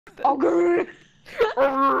Okay.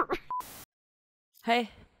 Hey,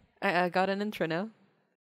 I got an intro now.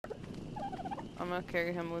 I'm gonna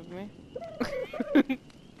carry him with me.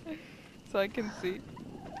 So I can see.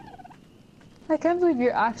 I can't believe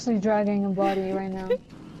you're actually dragging a body right now.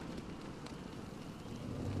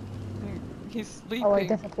 He's sleeping. Oh, I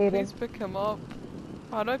defecated. Please pick him up.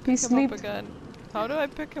 How do I He pick him up slept. again? How do I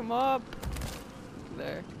pick him up?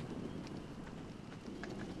 There.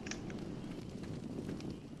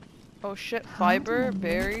 Oh shit, fiber,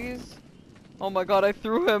 berries. Oh my god, I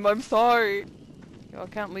threw him, I'm sorry. Yo, I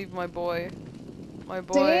can't leave my boy. My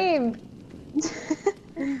boy. Same!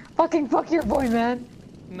 Fucking fuck your boy, man.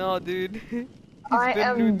 No, dude. I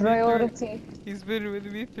am royalty. He's been with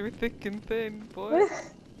me through thick and thin, boy.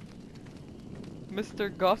 Mr.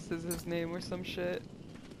 Gus is his name or some shit.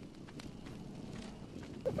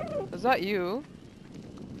 Is that you?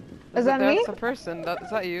 Is that me? That's a person. Is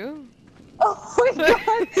that you? Oh my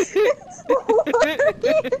god!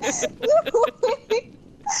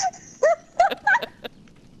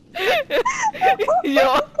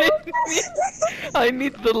 Yo, I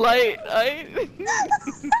need the light.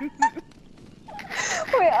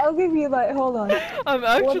 Wait, I'll give you light. Hold on. I'm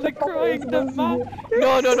actually crying the map.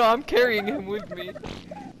 No, I'm carrying him with me.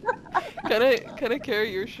 Can I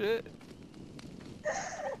carry your shit?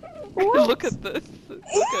 What? Look at this. Look at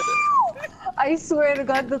it. I swear to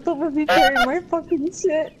God, the top of me carrying my fucking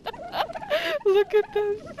shit. Look at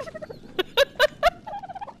this.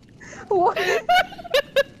 What?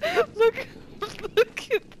 Look at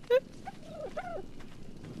this.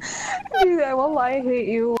 Dude, I hate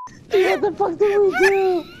you. Dude, what the fuck did we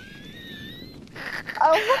do? I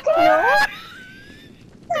fucking know.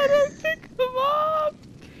 How do I pick him up?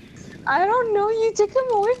 I don't know, you took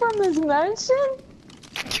him away from his mansion?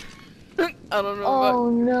 I don't know. Oh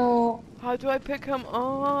no. How do I pick him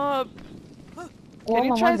up? Well, Can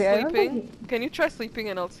you try Mama, sleeping? Can you try sleeping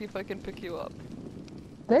and I'll see if I can pick you up?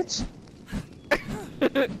 Bitch.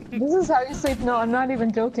 This is how you sleep. No, I'm not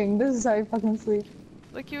even joking. This is how you fucking sleep.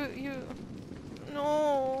 Like you...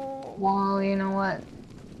 No. Well, you know what?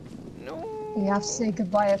 No. You have to say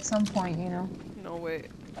goodbye at some point, you know. No,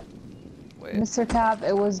 wait. Mr. Cab,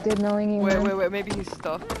 it was good knowing you. Wait, maybe he's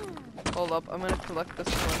stuck. Hold up, I'm gonna collect this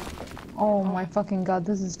one. Oh my fucking god,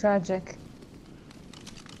 this is tragic.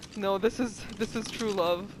 No, this is true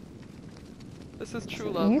love. This is true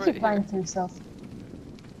love. You right keep lying here. to yourself.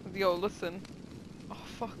 Yo, listen. Oh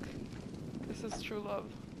fuck. This is true love.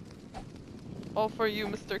 All for you,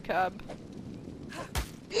 Mr. Cab.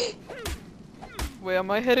 Wait,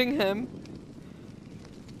 am I hitting him?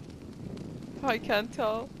 I can't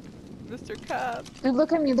tell. Mr. Cab. Dude,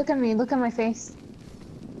 look at me, look at me, look at my face.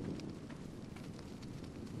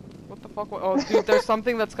 What the fuck? Oh, dude, there's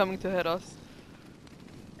something that's coming to hit us.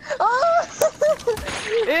 Oh!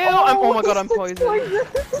 Ew! Oh my god, I'm poisoned.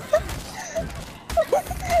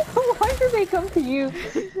 Why do they come to you?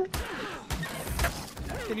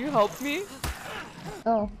 Can you help me?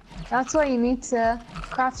 Oh, that's why you need to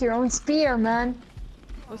craft your own spear, man.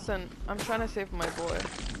 Listen, I'm trying to save my boy.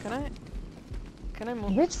 Can I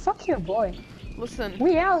move? Bitch, fuck your boy. Listen,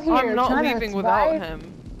 We out here I'm not trying to leaving without survive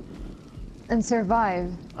him. and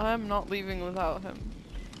survive. I'm not leaving without him.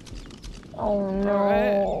 Oh no.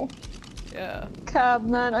 Alright. Yeah. Cab,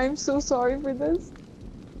 man, I'm so sorry for this.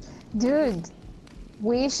 Dude,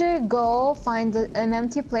 we should go find an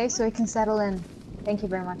empty place so we can settle in. Thank you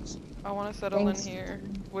very much. I want to settle Thanks. in here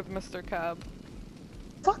with Mr. Cab.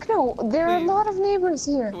 Fuck no, there are a Please. lot of neighbors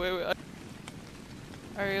here. Wait.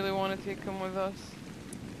 I really want to take him with us.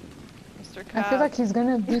 Mr. Cab. I feel like he's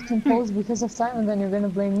gonna decompose because of time and then you're gonna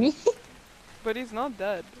blame me. But he's not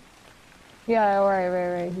dead. Yeah,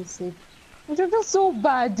 right, he's asleep. I feel so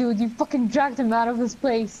bad, dude. You fucking dragged him out of his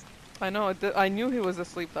place. I know, I knew he was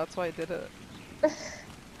asleep, that's why I did it.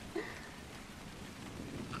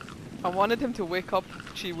 I wanted him to wake up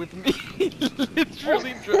Chi with me.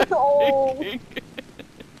 Literally dragging. Oh.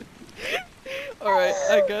 Alright,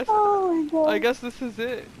 I guess. Oh my god. I guess this is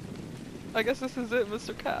it.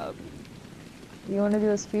 Mr. Cab. You wanna do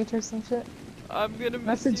a speech or some shit? I'm gonna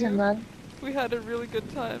miss Message you. him, man. We had a really good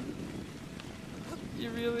time. You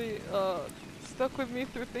really, stuck with me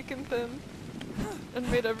through thick and thin. And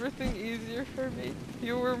made everything easier for me.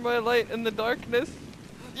 You were my light in the darkness.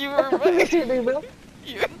 You were my...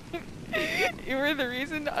 You were the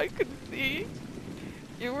reason I could see.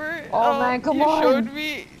 You were... Oh man, come on!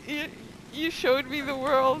 You showed me the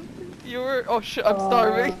world. You were... Oh shit, I'm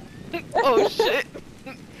starving. Oh shit.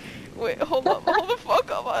 Wait, hold up. Hold the fuck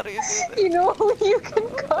up. How do you do this? You know who you can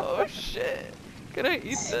go? Oh shit. Can I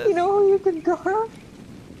eat this? You know who you can go?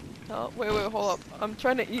 Oh, wait, hold up. I'm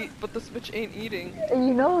trying to eat, but this bitch ain't eating.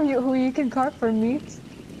 You know who you can carve for meat?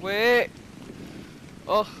 Wait.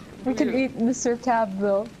 Ugh. You can eat Mr. Cab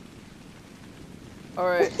though.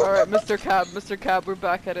 Alright, Mr. Cab, we're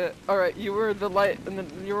back at it. Alright, you were the light, and then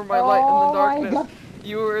you were my light in the Oh my darkness. god.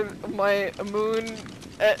 You were my moon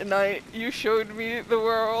at night. You showed me the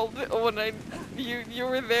world when you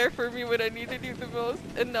were there for me when I needed you the most.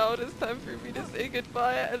 And now it is time for me to say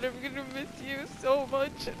goodbye, and I'm gonna miss you so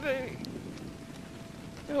much. And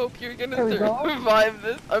I hope you're gonna Here we go. survive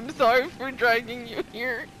this. I'm sorry for dragging you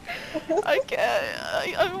here. I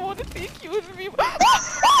can't. I want to take you with me.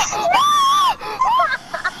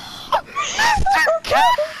 Mr.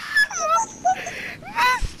 Cat!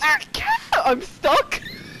 Mr. Cat! I'm stuck!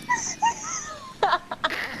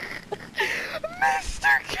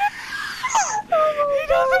 Mr. Cat! He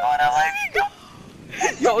doesn't want to let me go!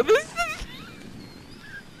 Yo, this is...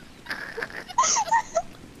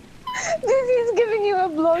 Dude, he's giving you a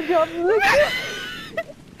blowjob. Look.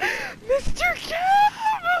 Mr.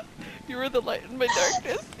 Cat! You were the light in my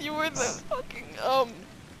darkness. You were the fucking,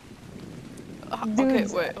 Dude, okay,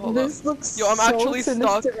 wait, hold this up. looks Yo, I'm so actually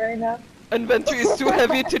stuck. sinister right now. Inventory is too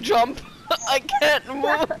heavy to jump. I can't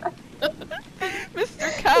move. Mr.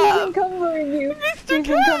 He's Cab! encumbering you. Mr. He's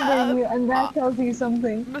Cab! encumbering you, and that tells you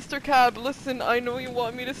something. Mr. Cab, listen, I know you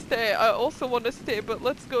want me to stay. I also want to stay, but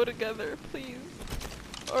let's go together, please.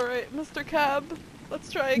 Alright, Mr. Cab, let's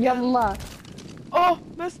try again. Yallah. Oh,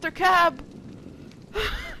 Mr. Cab!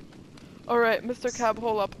 Alright, Mr. Cab,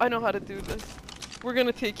 hold up. I know how to do this. We're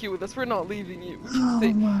gonna take you with us. We're not leaving you.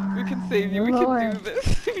 We can save you. We can do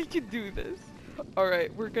this. We can do this.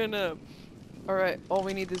 Alright, we're gonna... Alright, all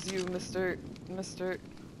we need is you, Mr.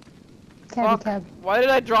 Cabby cab. Why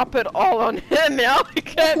did I drop it all on him now? I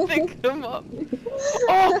can't pick him up.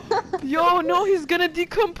 Oh! Yo, no, he's gonna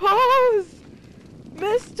decompose!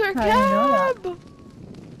 Mr. Cab!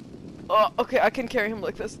 Oh, okay, I can carry him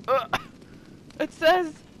like this. It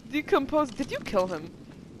says decompose. Did you kill him?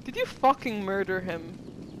 Did you fucking murder him?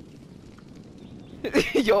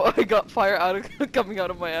 Yo, I got fire coming out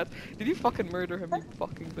of my ass. Did you fucking murder him, you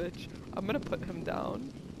fucking bitch? I'm gonna put him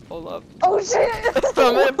down. Hold up. Oh shit!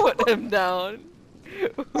 I'm gonna put him down.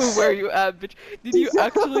 Where are you at, bitch? Did you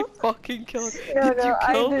actually fucking kill him? No, Did you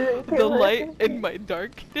kill the him. light in my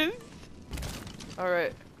darkness?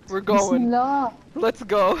 Alright, we're going. Bismillah. Let's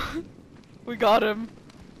go. We got him.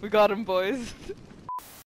 We got him, boys.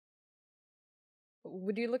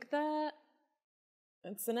 Would you look at that?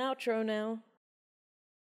 It's an outro now.